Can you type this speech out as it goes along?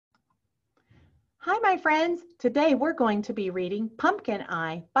Hi, my friends. Today we're going to be reading Pumpkin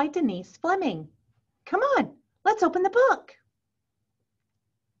Eye by Denise Fleming. Come on, let's open the book.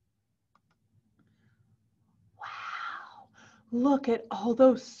 Wow, look at all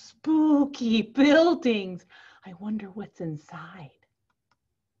those spooky buildings. I wonder what's inside.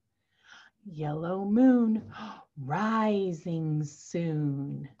 Yellow moon, rising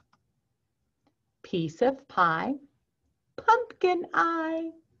soon. Piece of pie, pumpkin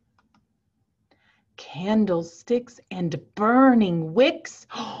eye. Candlesticks and burning wicks.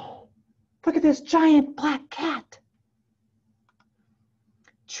 Oh, look at this giant black cat.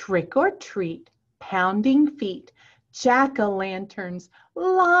 Trick or treat, pounding feet, jack-o'-lanterns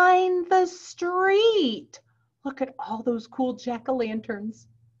line the street. Look at all those cool jack-o'-lanterns.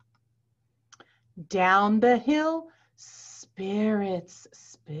 Down the hill, spirits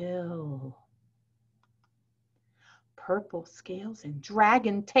spill. Purple scales and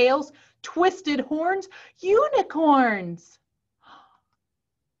dragon tails, twisted horns, unicorns.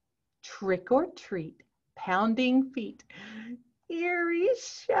 Trick or treat, pounding feet, eerie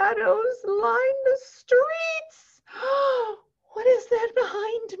shadows line the streets. What is that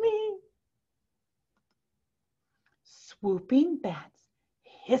behind me? Swooping bats,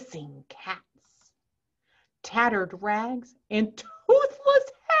 hissing cats, tattered rags and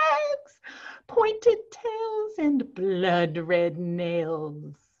toothless hags, pointed tails and blood-red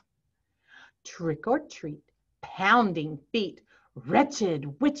nails. Trick or treat, pounding feet,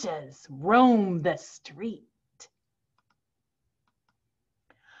 wretched witches roam the street.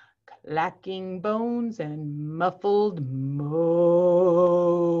 Clacking bones and muffled moans.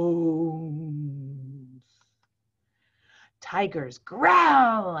 Tigers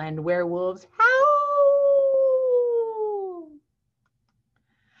growl and werewolves howl.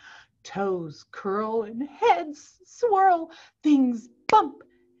 Toes curl and heads swirl. Things bump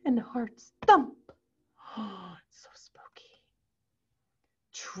and hearts thump. Oh, it's so spooky.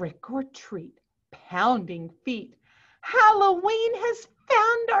 Trick or treat, pounding feet. Halloween has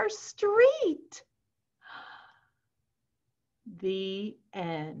found our street. The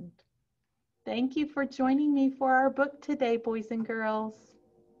end. Thank you for joining me for our book today, boys and girls.